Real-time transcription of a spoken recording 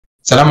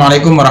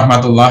Assalamualaikum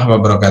warahmatullahi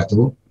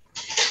wabarakatuh.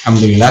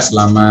 Alhamdulillah,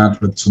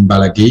 selamat berjumpa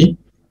lagi.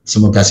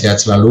 Semoga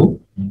sehat selalu.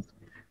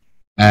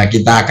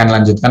 Kita akan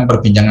lanjutkan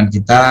perbincangan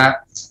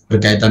kita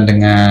berkaitan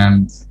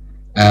dengan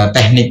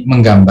teknik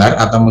menggambar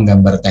atau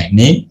menggambar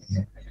teknik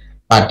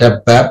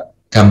pada bab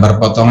gambar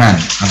potongan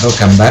atau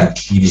gambar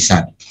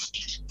irisan.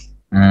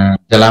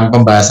 Dalam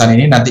pembahasan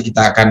ini nanti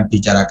kita akan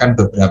bicarakan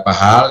beberapa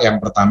hal.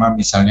 Yang pertama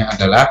misalnya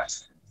adalah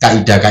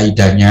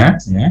kaidah-kaidahnya,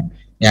 ya.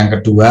 Yang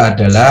kedua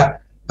adalah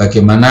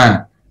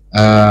bagaimana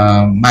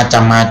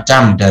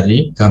macam-macam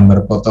dari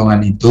gambar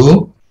potongan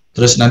itu,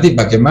 terus nanti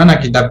bagaimana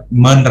kita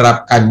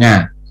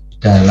menerapkannya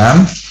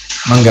dalam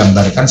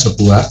menggambarkan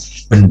sebuah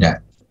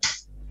benda.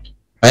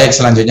 Baik,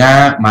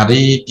 selanjutnya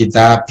mari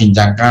kita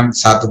bincangkan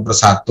satu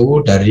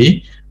persatu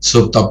dari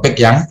subtopik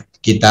yang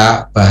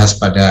kita bahas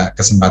pada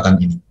kesempatan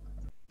ini.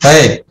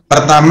 Baik,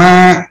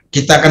 pertama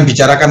kita akan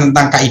bicarakan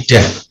tentang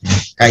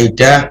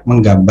kaidah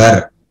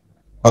menggambar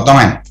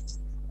potongan.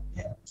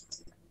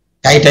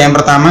 Kaidah yang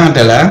pertama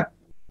adalah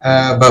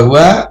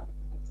bahwa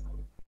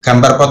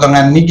gambar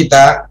potongan ini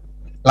kita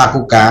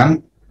lakukan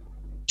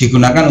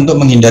digunakan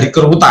untuk menghindari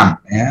kerutan,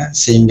 ya,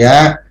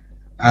 sehingga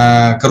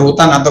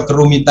kerutan atau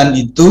kerumitan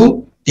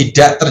itu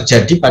tidak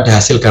terjadi pada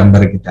hasil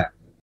gambar kita.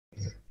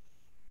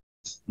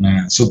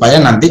 Nah,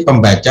 supaya nanti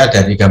pembaca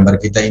dari gambar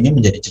kita ini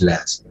menjadi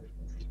jelas,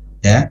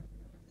 ya.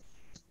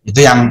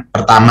 Itu yang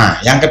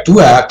pertama. Yang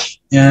kedua,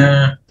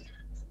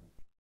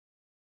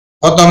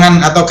 potongan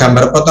atau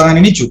gambar potongan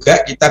ini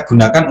juga kita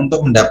gunakan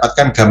untuk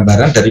mendapatkan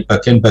gambaran dari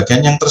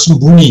bagian-bagian yang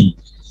tersembunyi.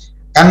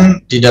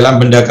 Kan di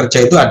dalam benda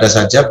kerja itu ada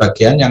saja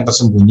bagian yang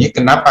tersembunyi.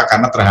 Kenapa?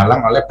 Karena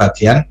terhalang oleh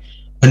bagian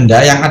benda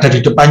yang ada di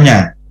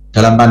depannya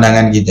dalam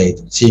pandangan kita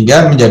itu,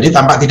 sehingga menjadi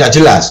tampak tidak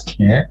jelas,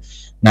 ya.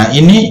 Nah,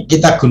 ini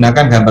kita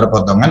gunakan gambar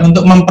potongan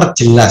untuk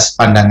memperjelas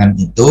pandangan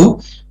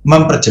itu,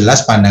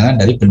 memperjelas pandangan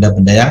dari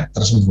benda-benda yang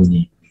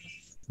tersembunyi.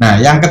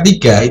 Nah, yang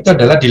ketiga itu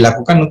adalah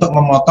dilakukan untuk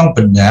memotong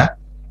benda,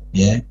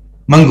 ya,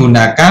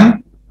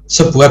 menggunakan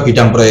sebuah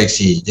bidang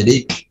proyeksi.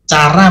 Jadi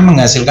cara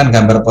menghasilkan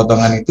gambar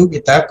potongan itu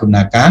kita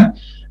gunakan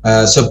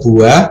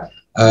sebuah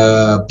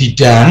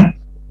bidang,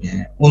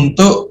 ya,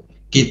 untuk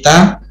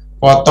kita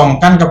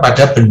potongkan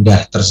kepada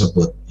benda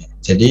tersebut.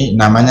 Jadi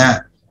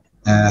namanya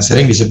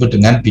sering disebut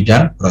dengan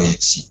bidang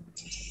proyeksi.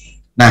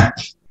 Nah,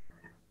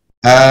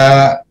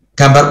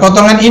 gambar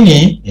potongan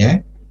ini, ya,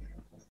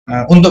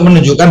 untuk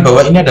menunjukkan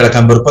bahwa ini adalah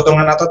gambar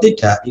potongan atau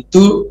tidak,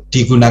 itu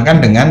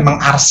digunakan dengan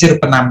mengarsir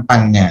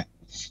penampangnya.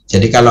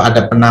 Jadi kalau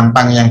ada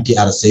penampang yang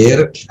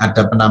diarsir,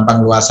 ada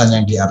penampang luasan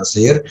yang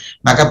diarsir,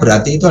 maka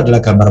berarti itu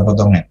adalah gambar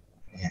potongan.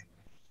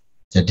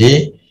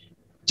 Jadi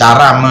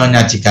cara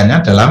menyajikannya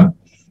dalam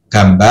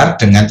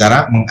gambar dengan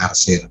cara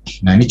mengarsir.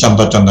 Nah, ini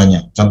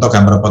contoh-contohnya, contoh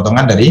gambar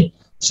potongan dari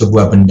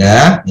sebuah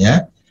benda,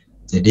 ya.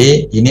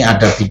 Jadi ini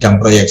ada bidang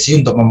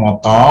proyeksi untuk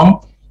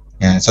memotong.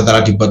 Ya,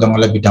 setelah dipotong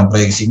oleh bidang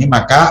proyeksi ini,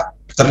 maka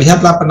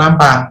terlihatlah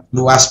penampang,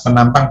 luas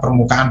penampang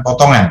permukaan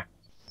potongan.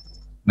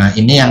 Nah,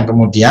 ini yang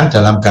kemudian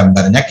dalam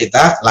gambarnya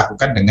kita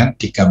lakukan dengan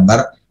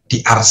digambar,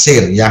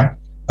 diarsir yang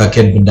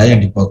bagian benda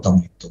yang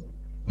dipotong itu,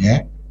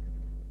 ya,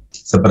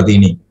 seperti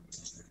ini.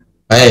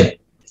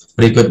 Baik,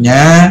 berikutnya,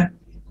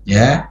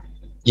 ya,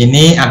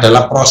 ini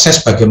adalah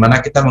proses bagaimana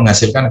kita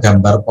menghasilkan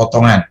gambar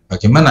potongan.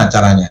 Bagaimana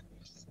caranya?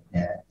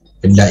 Ya,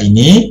 benda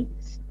ini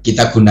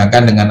kita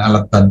gunakan dengan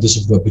alat bantu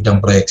sebuah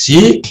bidang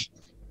proyeksi,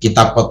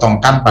 kita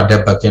potongkan pada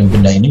bagian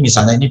benda ini,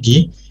 misalnya ini di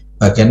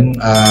bagian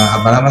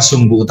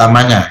sumbu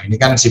utamanya, ini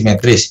kan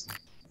simetris,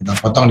 kita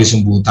potong di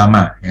sumbu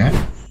utama, ya,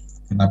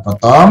 kita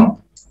potong,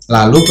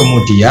 lalu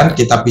kemudian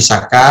kita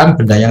pisahkan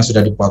benda yang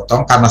sudah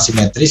dipotong karena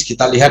simetris,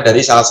 kita lihat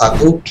dari salah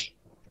satu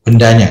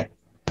bendanya.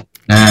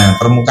 Nah,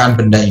 permukaan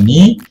benda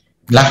ini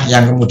lah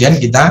yang kemudian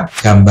kita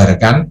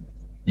gambarkan,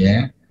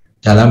 ya,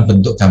 dalam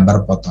bentuk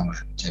gambar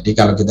potongan. Jadi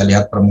kalau kita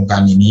lihat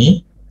permukaan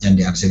ini yang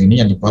diarsir ini,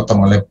 yang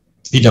dipotong oleh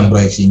bidang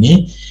proyeksi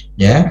ini,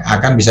 ya,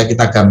 akan bisa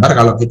kita gambar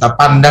kalau kita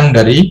pandang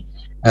dari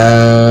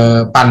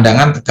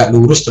pandangan tegak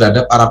lurus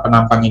terhadap arah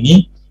penampang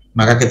ini,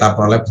 maka kita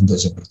peroleh bentuk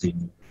seperti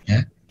ini,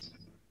 ya.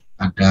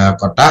 Ada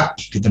kotak,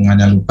 di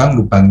tengahnya lubang,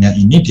 lubangnya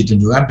ini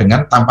ditunjukkan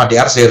dengan tanpa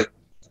diarsir.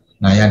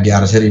 Nah, yang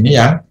diarsir ini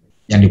yang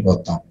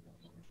dipotong.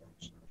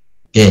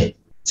 Oke,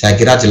 saya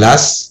kira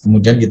jelas.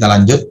 Kemudian kita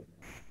lanjut,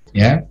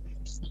 ya.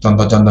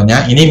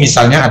 Contoh-contohnya, ini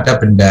misalnya ada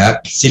benda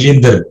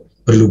silinder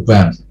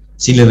berlubang,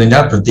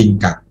 silindernya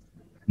bertingkat.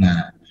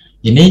 Nah,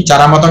 ini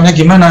cara motongnya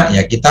gimana?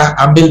 Ya, kita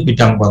ambil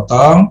bidang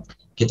potong,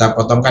 kita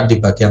potongkan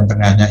di bagian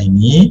tengahnya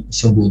ini,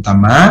 sumbu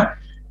utama,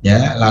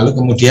 ya, lalu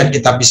kemudian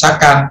kita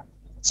pisahkan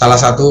salah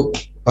satu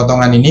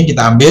potongan ini,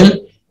 kita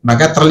ambil,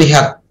 maka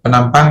terlihat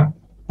penampang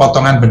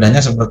potongan bendanya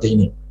seperti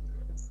ini.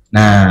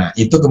 Nah,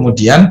 itu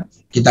kemudian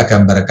kita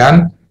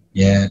gambarkan,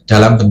 ya,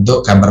 dalam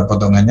bentuk gambar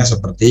potongannya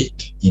seperti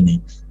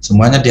ini.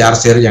 Semuanya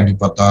diarsir yang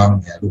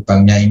dipotong, ya,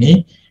 lubangnya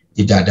ini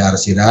tidak ada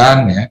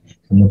arsiran, ya.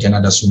 Kemudian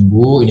ada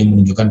sumbu, ini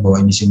menunjukkan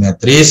bahwa ini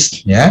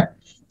simetris, ya,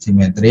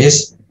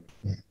 simetris,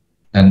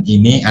 dan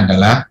ini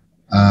adalah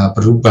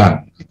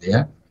berlubang, gitu,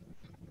 ya.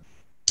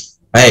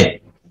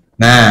 Baik.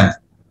 Nah,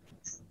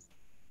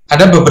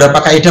 ada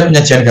beberapa kaidah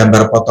penyajian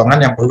gambar potongan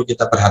yang perlu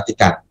kita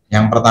perhatikan.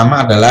 Yang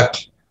pertama adalah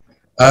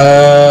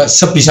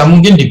sebisa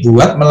mungkin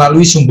dibuat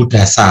melalui sumbu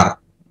dasar.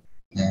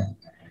 Ya.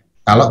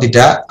 Kalau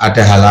tidak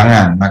ada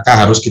halangan, maka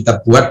harus kita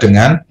buat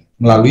dengan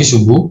melalui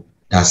sumbu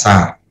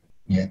dasar.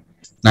 Ya.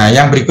 Nah,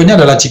 yang berikutnya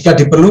adalah jika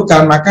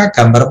diperlukan, maka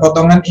gambar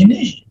potongan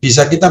ini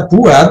bisa kita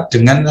buat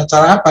dengan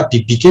cara apa?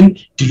 Dibikin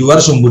di luar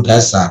sumbu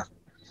dasar.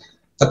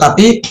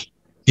 Tetapi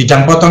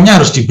bidang potongnya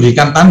harus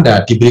diberikan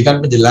tanda,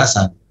 diberikan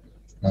penjelasan.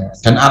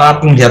 Dan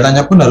arah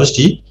penglihatannya pun harus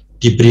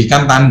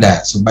diberikan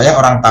tanda, supaya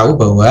orang tahu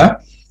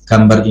bahwa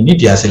gambar ini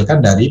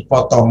dihasilkan dari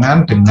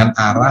potongan dengan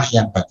arah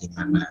yang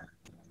bagaimana.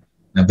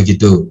 Nah,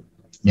 begitu.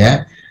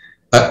 Ya,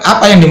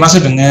 apa yang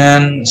dimaksud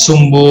dengan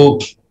sumbu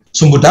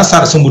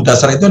dasar? Sumbu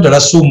dasar itu adalah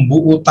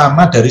sumbu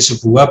utama dari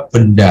sebuah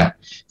benda.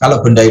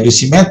 Kalau benda itu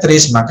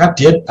simetris, maka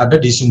dia ada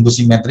di sumbu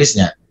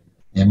simetrisnya.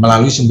 Ya,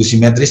 melalui sumbu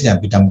simetrisnya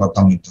bidang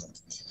potong itu.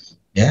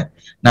 Ya.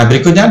 Nah,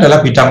 berikutnya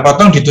adalah bidang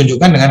potong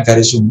ditunjukkan dengan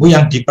garis sumbu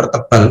yang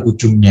dipertebal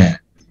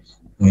ujungnya.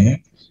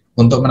 Ya.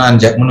 Untuk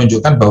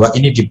menunjukkan bahwa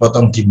ini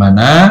dipotong di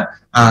mana,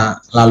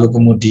 lalu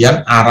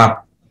kemudian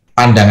arah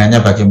pandangannya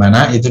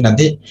bagaimana, itu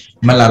nanti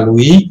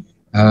melalui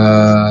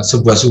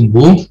sebuah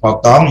sumbu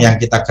potong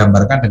yang kita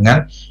gambarkan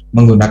dengan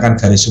menggunakan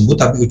garis sumbu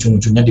tapi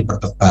ujung-ujungnya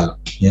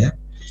dipertebal, ya.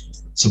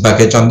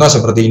 Sebagai contoh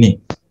seperti ini,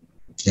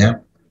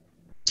 ya.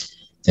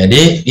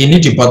 Jadi ini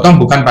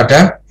dipotong bukan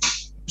pada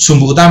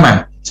sumbu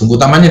utama, sumbu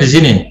utamanya di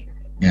sini,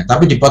 ya,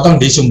 tapi dipotong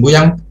di sumbu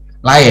yang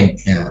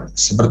lain, ya.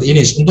 Seperti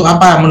ini. Untuk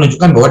apa?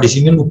 Menunjukkan bahwa di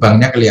sini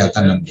lubangnya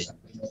kelihatan nanti.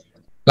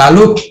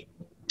 Lalu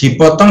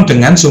dipotong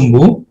dengan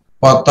sumbu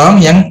potong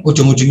yang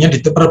ujung-ujungnya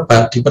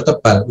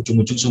dipertebal,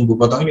 ujung-ujung sumbu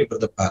potong ini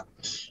dipertebal.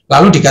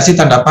 Lalu dikasih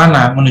tanda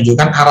panah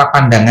menunjukkan arah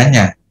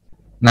pandangannya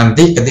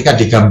nanti ketika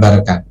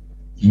digambarkan.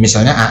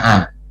 Misalnya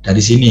AA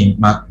dari sini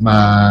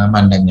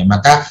mandangnya,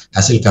 maka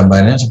hasil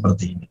gambarnya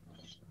seperti ini.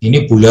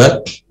 Ini bulat,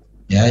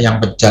 ya,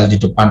 yang pejal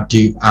di depan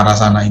di arah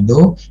sana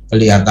itu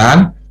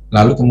kelihatan.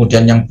 Lalu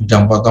kemudian yang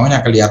bidang potongnya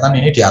kelihatan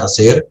ini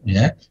diarsir,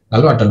 ya.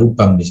 Lalu ada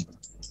lubang di situ.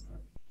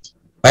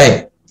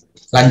 Baik,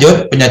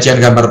 lanjut penyajian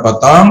gambar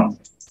potong.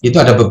 Itu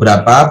ada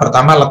beberapa.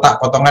 Pertama, letak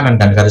potongan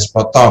dan garis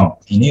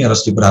potong. Ini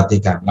harus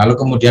diperhatikan. Lalu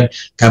kemudian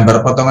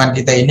gambar potongan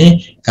kita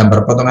ini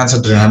gambar potongan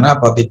sederhana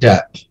atau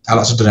tidak.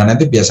 Kalau sederhana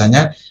itu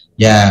biasanya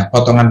ya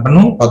potongan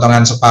penuh,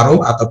 potongan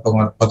separuh, atau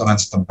potongan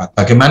setempat.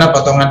 Bagaimana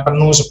potongan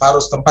penuh, separuh,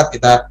 setempat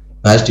kita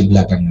bahas di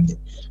belakang nanti.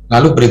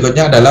 Lalu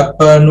berikutnya adalah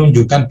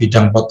penunjukan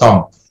bidang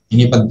potong.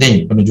 Ini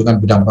penting, penunjukan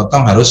bidang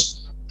potong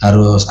harus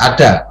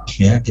ada,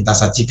 ya, kita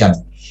sajikan.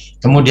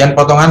 Kemudian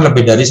potongan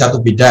lebih dari satu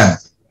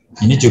bidang.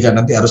 Ini juga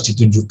nanti harus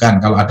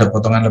ditunjukkan kalau ada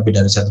potongan lebih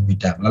dari satu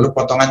bidang. Lalu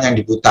potongan yang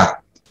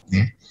diputar,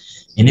 ya.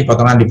 Ini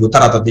potongan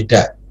diputar atau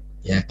tidak,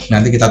 ya.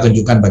 Nanti kita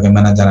tunjukkan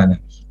bagaimana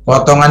caranya.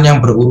 Potongan yang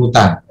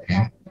berurutan,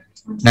 ya.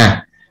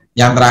 Nah,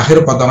 yang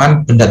terakhir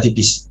potongan benda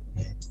tipis.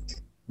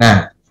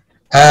 Nah,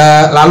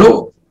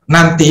 lalu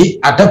nanti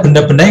ada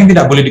benda-benda yang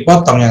tidak boleh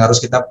dipotong yang harus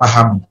kita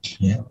pahami,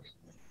 ya.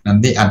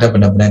 Nanti ada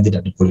benda-benda yang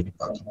tidak boleh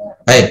dipotong.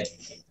 Baik,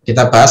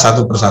 kita bahas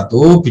satu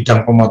persatu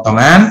bidang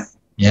pemotongan.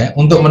 Ya,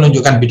 untuk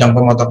menunjukkan bidang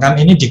pemotongan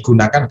ini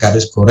digunakan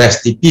garis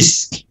gores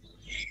tipis,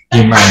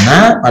 di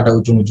mana pada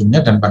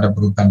ujung-ujungnya dan pada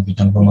perubahan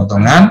bidang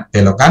pemotongan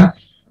belokan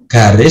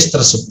garis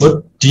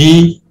tersebut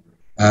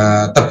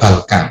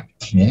ditebalkan.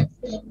 Ya.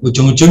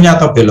 Ujung-ujungnya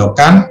atau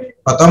belokan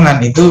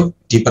potongan itu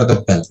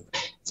dipertebal.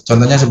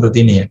 Contohnya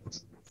seperti ini, ya.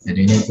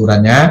 Jadi ini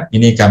ukurannya,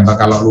 ini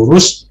gambar kalau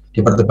lurus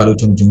dipertebal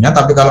ujung-ujungnya,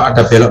 tapi kalau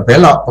ada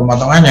belok-belok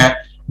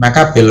pemotongannya,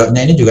 maka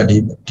beloknya ini juga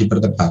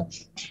dipertebal.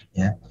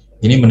 Ya.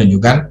 Ini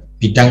menunjukkan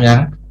bidang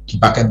yang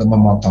dipakai untuk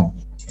memotong.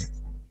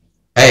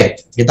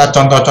 Kita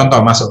contoh-contoh,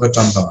 masuk ke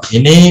contoh.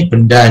 Ini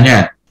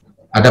bendanya,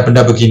 ada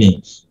benda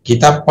begini.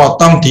 Kita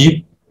potong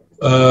di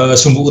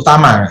sumbu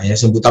utama, ya,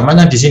 sumbu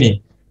utamanya di sini.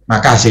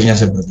 Maka hasilnya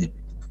seperti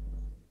ini.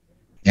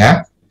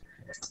 Ya,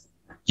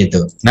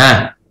 gitu.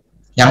 Nah,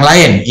 yang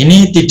lain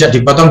ini tidak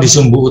dipotong di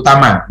sumbu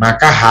utama,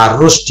 maka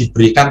harus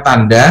diberikan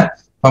tanda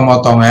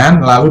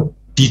pemotongan lalu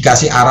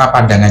dikasih arah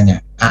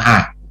pandangannya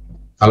AA.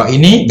 Kalau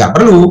ini nggak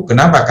perlu,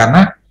 kenapa?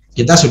 Karena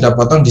kita sudah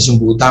potong di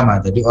sumbu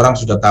utama, jadi orang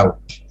sudah tahu,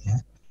 ya.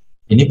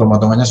 Ini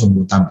pemotongannya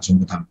sumbu utama,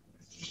 sumbu utama.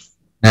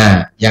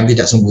 Nah, yang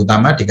tidak sumbu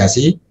utama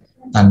dikasih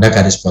tanda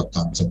garis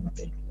potong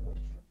seperti ini.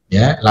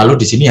 Ya,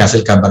 lalu di sini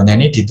hasil gambarnya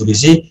ini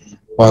ditulisi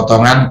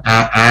potongan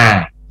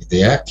AA,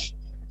 gitu ya.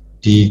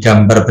 Di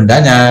gambar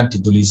bendanya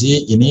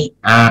ditulisi ini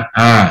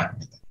AA.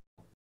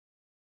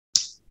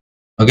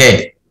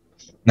 Oke.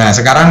 Nah,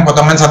 sekarang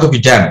potongan satu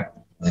bidang.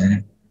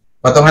 Ya.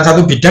 Potongan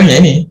satu bidang ya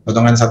ini,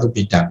 potongan satu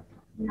bidang.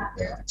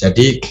 Ya,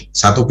 jadi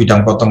satu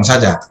bidang potong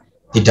saja,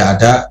 tidak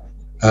ada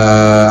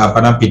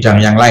bidang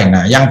yang lain.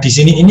 Nah, yang di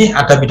sini ini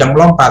ada bidang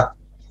melompat.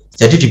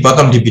 Jadi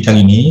dipotong di bidang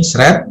ini,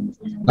 seret,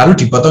 lalu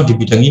dipotong di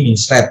bidang ini,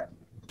 seret.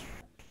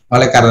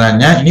 Oleh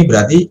karenanya ini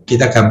berarti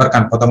kita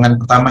gambarkan potongan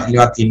pertama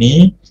lewat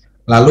ini,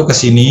 lalu ke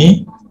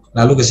sini,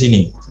 lalu ke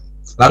sini.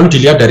 Lalu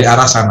dilihat dari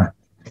arah sana,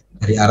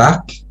 dari arah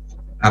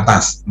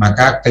atas,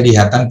 maka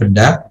kelihatan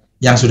benda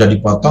yang sudah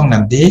dipotong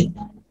nanti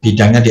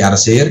bidangnya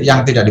diarsir,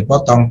 yang tidak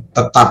dipotong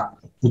tetap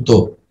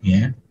utuh,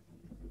 ya,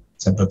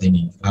 seperti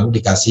ini. Lalu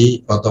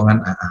dikasih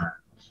potongan AA.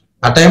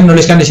 Ada yang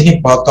menuliskan di sini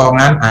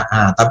potongan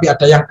AA, tapi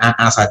ada yang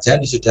AA saja.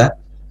 Ini sudah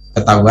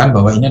ketahuan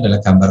bahwa ini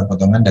adalah gambar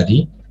potongan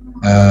dari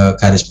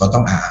garis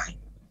potong AA.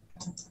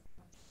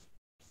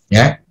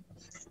 Ya,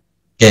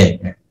 oke.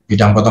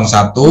 Bidang potong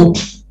 1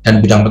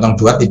 dan bidang potong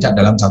 2 tidak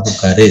dalam satu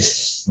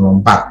garis,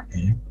 melompat.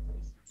 Ya.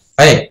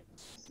 Baik.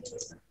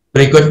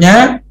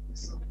 Berikutnya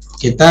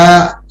kita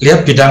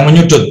lihat bidang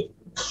menyudut.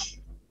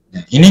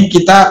 Nah, ini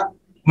kita,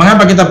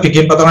 mengapa kita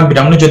bikin potongan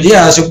bidang menyudut?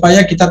 Ya,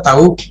 supaya kita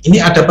tahu ini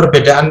ada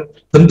perbedaan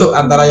bentuk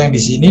antara yang di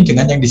sini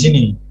dengan yang di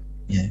sini.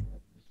 Ya.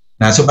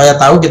 Nah, supaya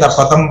tahu kita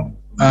potong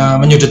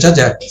menyudut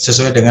saja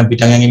sesuai dengan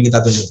bidang yang ingin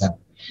kita tunjukkan.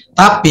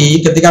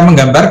 Tapi ketika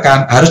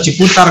menggambarkan harus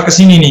diputar ke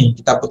sini nih,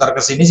 kita putar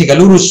ke sini sehingga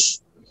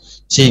lurus,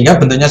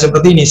 sehingga bentuknya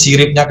seperti ini,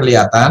 siripnya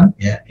kelihatan.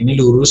 Ya, ini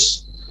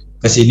lurus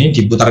ke sini,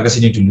 diputar ke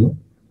sini dulu.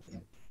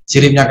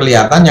 Siripnya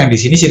kelihatan, yang di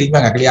sini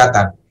siripnya nggak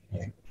kelihatan.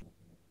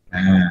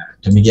 Nah,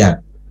 demikian.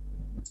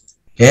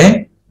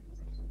 Oke.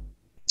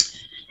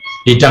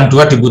 Bidang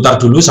 2 diputar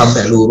dulu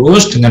sampai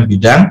lurus dengan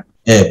bidang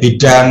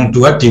 2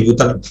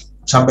 diputar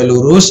sampai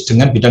lurus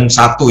dengan bidang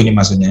 1, ini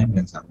maksudnya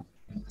bidang 1.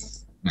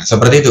 Nah,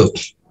 seperti itu,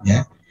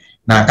 ya.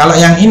 Nah, kalau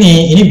yang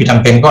ini bidang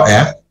bengkok,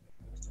 ya.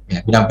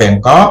 Ya, bidang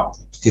bengkok,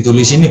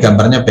 ditulis ini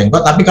gambarnya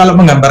bengkok, tapi kalau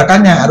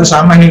menggambarkannya harus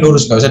sama, ini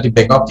lurus, nggak usah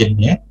dibengkokin,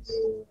 ya.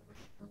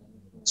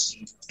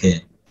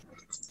 Oke.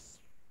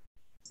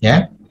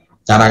 Ya,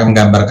 cara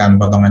menggambarkan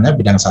potongannya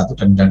bidang 1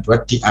 dan bidang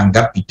 2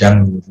 dianggap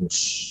bidang lurus.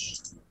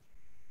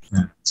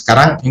 Nah,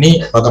 sekarang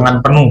ini potongan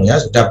penuh, ya,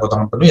 sudah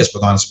potongan penuh, ya,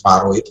 potongan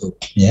separuh itu,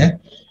 ya.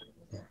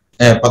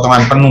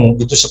 Potongan penuh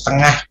itu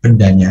setengah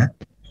bendanya,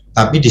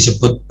 tapi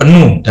disebut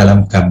penuh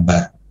dalam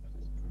gambar.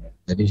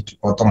 Jadi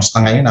dipotong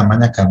setengah ini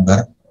namanya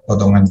gambar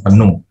potongan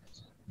penuh,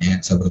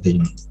 ya, seperti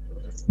ini.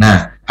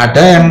 Nah,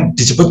 ada yang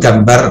disebut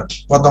gambar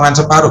potongan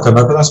separuh.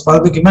 Gambar potongan separuh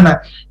itu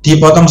gimana?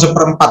 Dipotong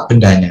seperempat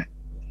bendanya.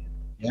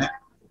 Ya,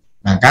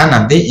 maka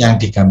nanti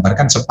yang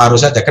digambarkan separuh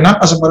saja.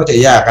 Kenapa separuh saja?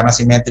 Ya, karena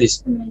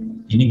simetris.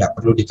 Ini nggak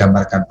perlu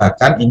digambarkan.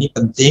 Bahkan ini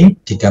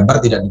penting digambar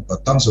tidak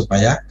dipotong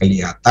supaya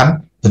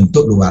kelihatan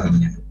bentuk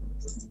luarnya.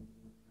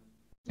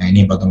 Nah,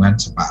 ini potongan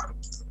separuh.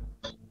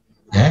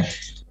 Ya.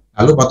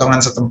 Lalu potongan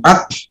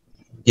setempat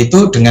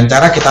itu dengan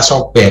cara kita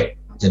sobek.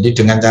 Jadi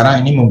dengan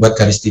cara ini membuat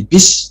garis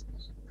tipis,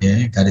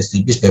 ya, garis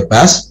tipis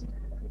bebas,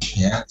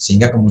 ya,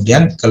 sehingga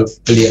kemudian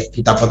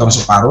kita potong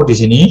separuh di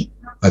sini,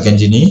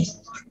 bagian sini.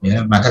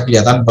 Ya, maka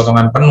kelihatan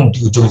potongan penuh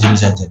di ujung sini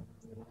saja.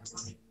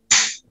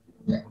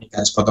 Ya, ini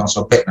garis potong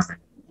sobek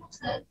namanya.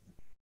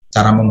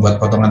 Cara membuat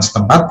potongan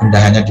setempat,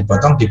 benda hanya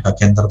dipotong di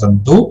bagian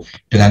tertentu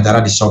dengan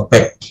cara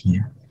disobek.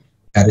 Ya.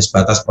 Garis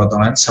batas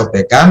potongan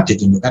sobekan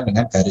ditunjukkan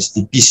dengan garis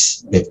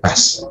tipis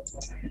bebas.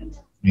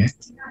 Ya.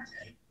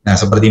 Nah,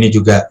 seperti ini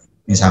juga,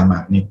 ini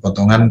sama. Ini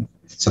potongan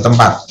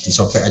setempat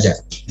disobek aja.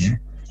 Ya.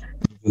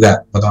 Ini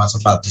juga potongan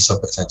setempat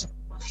disobek saja.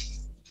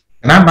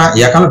 Kenapa?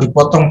 Ya, kalau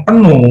dipotong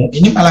penuh,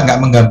 ini malah nggak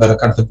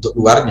menggambarkan bentuk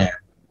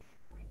luarnya.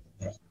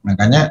 Ya,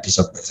 makanya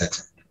disobek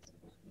saja.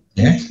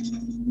 Ya.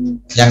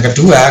 Yang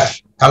kedua,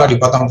 kalau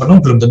dipotong penuh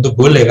belum tentu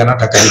boleh, karena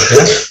ada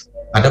kaidah,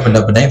 ada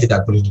benda-benda yang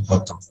tidak boleh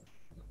dipotong.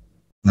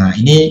 Nah,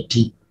 ini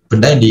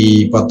benda yang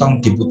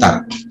dipotong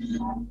diputar.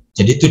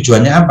 Jadi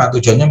tujuannya apa?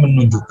 Tujuannya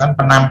menunjukkan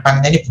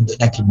penampangnya ini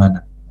bentuknya gimana.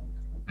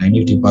 Nah,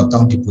 ini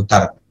dipotong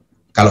diputar.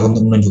 Kalau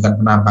untuk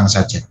menunjukkan penampang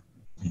saja.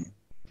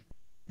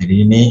 Jadi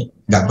ini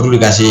nggak perlu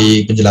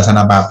dikasih penjelasan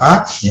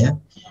apa-apa, ya.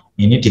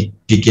 Ini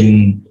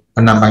dibikin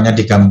penampangnya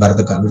digambar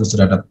tegak lurus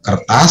terhadap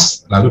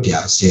kertas, lalu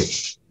diarsir.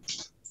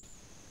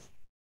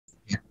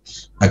 Ya.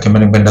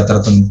 Bagaimana benda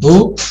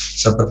tertentu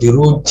seperti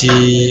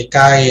ruji,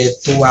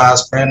 kait,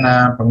 tuas,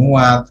 pena,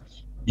 penguat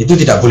itu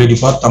tidak boleh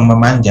dipotong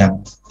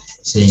memanjang,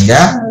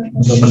 sehingga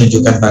untuk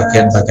menunjukkan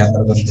bagian-bagian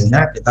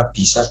tertentunya kita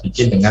bisa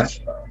bikin dengan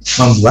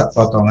membuat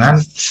potongan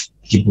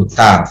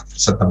diputar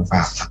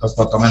setempat atau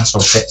potongan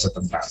sobek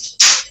setempat.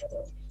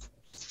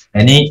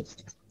 Nah, ini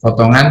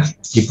potongan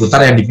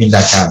diputar yang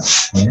dipindahkan,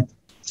 ya.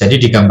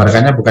 Jadi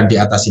digambarkannya bukan di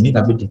atas ini,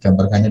 tapi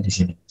digambarkannya di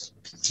sini.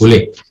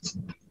 Boleh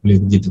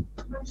begitu.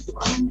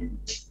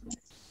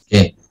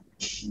 Oke.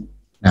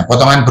 Nah,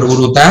 potongan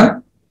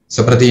berurutan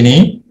seperti ini.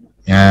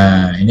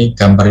 Nah, ini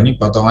gambar ini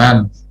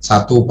potongan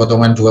 1,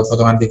 potongan 2,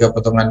 potongan 3,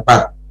 potongan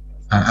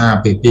 4, AA,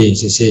 BB,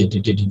 CC,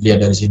 dilihat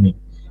dari sini.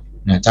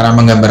 Nah, cara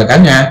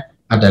menggambarkannya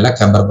adalah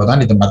gambar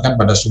potongan ditempatkan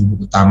pada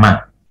sumbu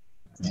utama.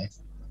 Ya,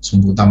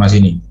 sumbu utama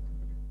sini.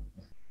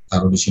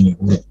 Taruh di sini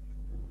urut.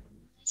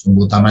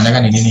 Sumbu utamanya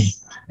kan ini nih,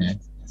 ya.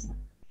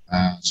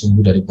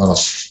 Sumbu dari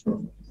poros.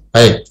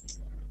 Baik,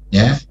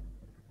 ya.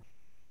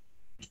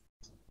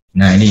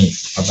 Nah, ini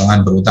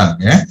potongan berurutan,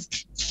 ya.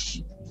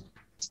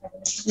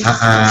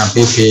 AA,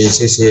 BB,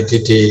 CC,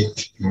 DD.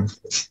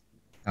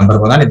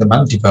 Gambar potongan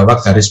ditempatkan di bawah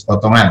garis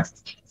potongan.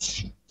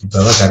 Di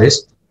bawah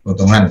garis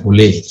potongan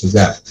boleh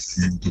juga,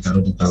 ya,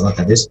 ditaruh di bawah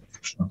garis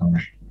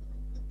potongan.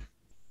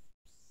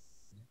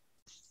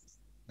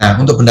 Nah,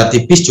 untuk benda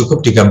tipis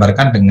cukup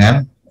digambarkan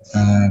dengan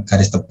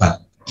garis tebal,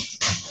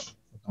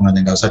 potongan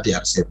yang nggak usah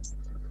diarsir.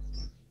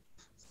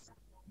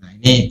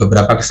 Ini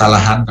beberapa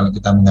kesalahan kalau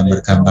kita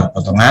menggambar gambar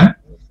potongan.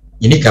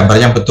 Ini gambar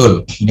yang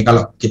betul. Ini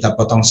kalau kita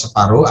potong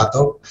separuh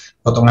atau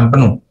potongan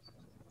penuh.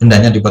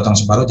 Bendanya dipotong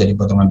separuh jadi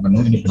potongan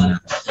penuh, ini benar.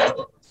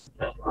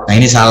 Nah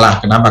ini salah.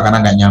 Kenapa?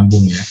 Karena nggak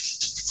nyambung ya.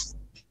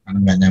 Karena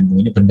nggak nyambung.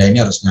 Ini benda ini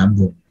harus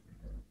nyambung.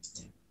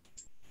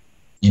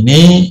 Ini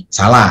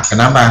salah.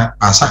 Kenapa?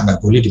 Pasak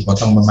nggak boleh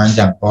dipotong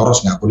memanjang.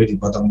 Poros nggak boleh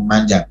dipotong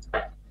memanjang.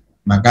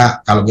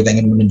 Maka kalau kita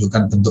ingin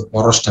menunjukkan bentuk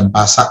poros dan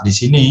pasak di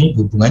sini,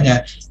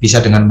 hubungannya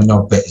bisa dengan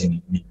menyobek sini.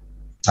 Ini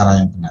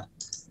cara yang benar.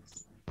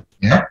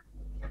 Ya.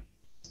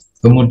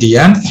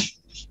 Kemudian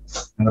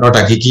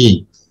roda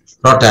gigi.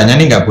 Rodanya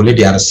ini nggak boleh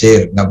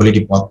diarsir, nggak boleh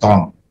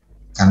dipotong.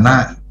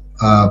 Karena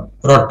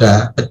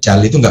roda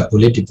pejal itu nggak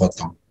boleh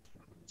dipotong.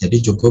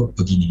 Jadi cukup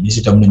begini. Ini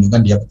sudah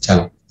menunjukkan dia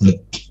pejal, bulat.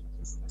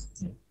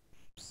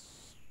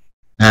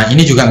 Nah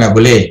ini juga nggak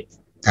boleh.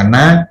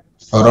 Karena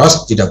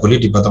poros tidak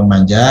boleh dipotong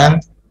panjang,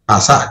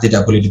 pasak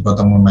tidak boleh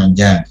dipotong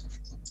memanjang.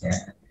 Ya.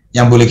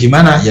 Yang boleh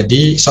gimana? Ya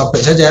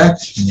disobek saja,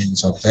 ini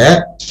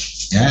disobek.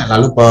 Ya,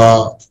 lalu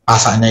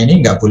pasaknya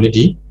ini nggak boleh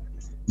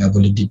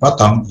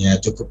dipotong. Ya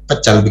cukup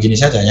pejal begini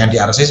saja. Yang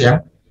diarsis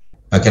yang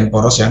bagian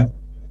poros yang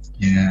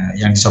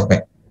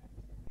disobek.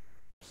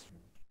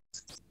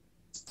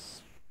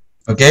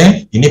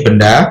 Oke, ini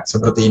benda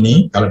seperti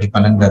ini. Kalau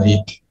dipandang dari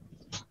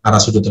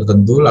arah sudut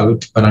tertentu, lalu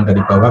dipandang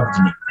dari bawah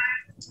begini.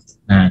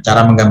 Nah,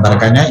 cara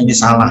menggambarkannya ini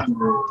salah.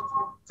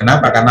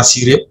 Kenapa? Karena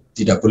sirip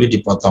tidak boleh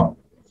dipotong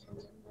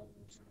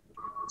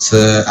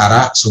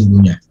searah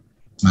sumbunya.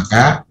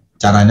 Maka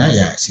caranya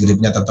ya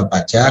siripnya tetap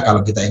aja.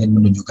 Kalau kita ingin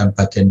menunjukkan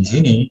bagian di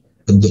sini,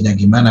 bentuknya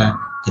gimana,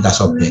 kita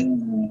sobek.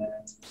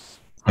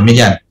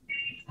 Demikian.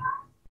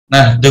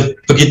 Nah,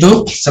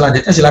 begitu.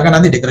 Selanjutnya silakan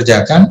nanti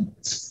dikerjakan.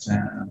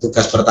 Nah,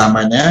 tugas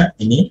pertamanya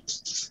ini.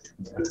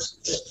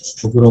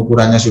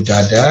 Ukurannya sudah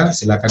ada.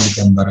 Silakan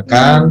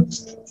digambarkan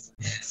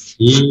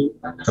di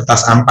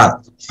kertas A4.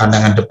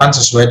 Pandangan depan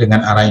sesuai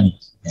dengan arah ini.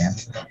 Ya.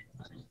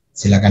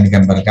 Silakan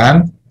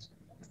digambarkan.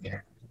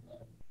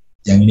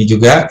 Yang ini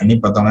juga, ini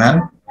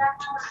potongan.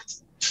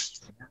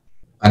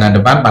 Pandangan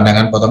depan,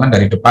 pandangan potongan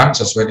dari depan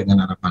sesuai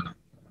dengan arah panah.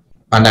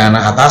 Pandangan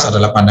atas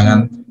adalah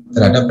pandangan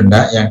terhadap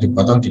benda yang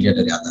dipotong dilihat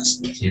dari atas.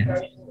 Ya.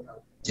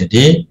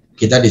 Jadi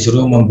kita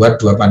disuruh membuat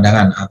dua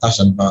pandangan,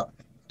 atas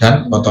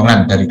dan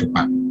potongan dari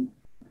depan.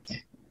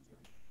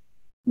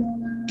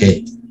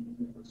 Oke.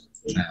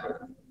 Nah.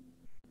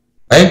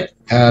 Baik,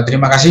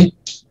 terima kasih.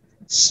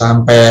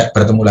 Sampai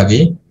bertemu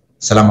lagi.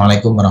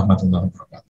 Assalamualaikum warahmatullahi wabarakatuh.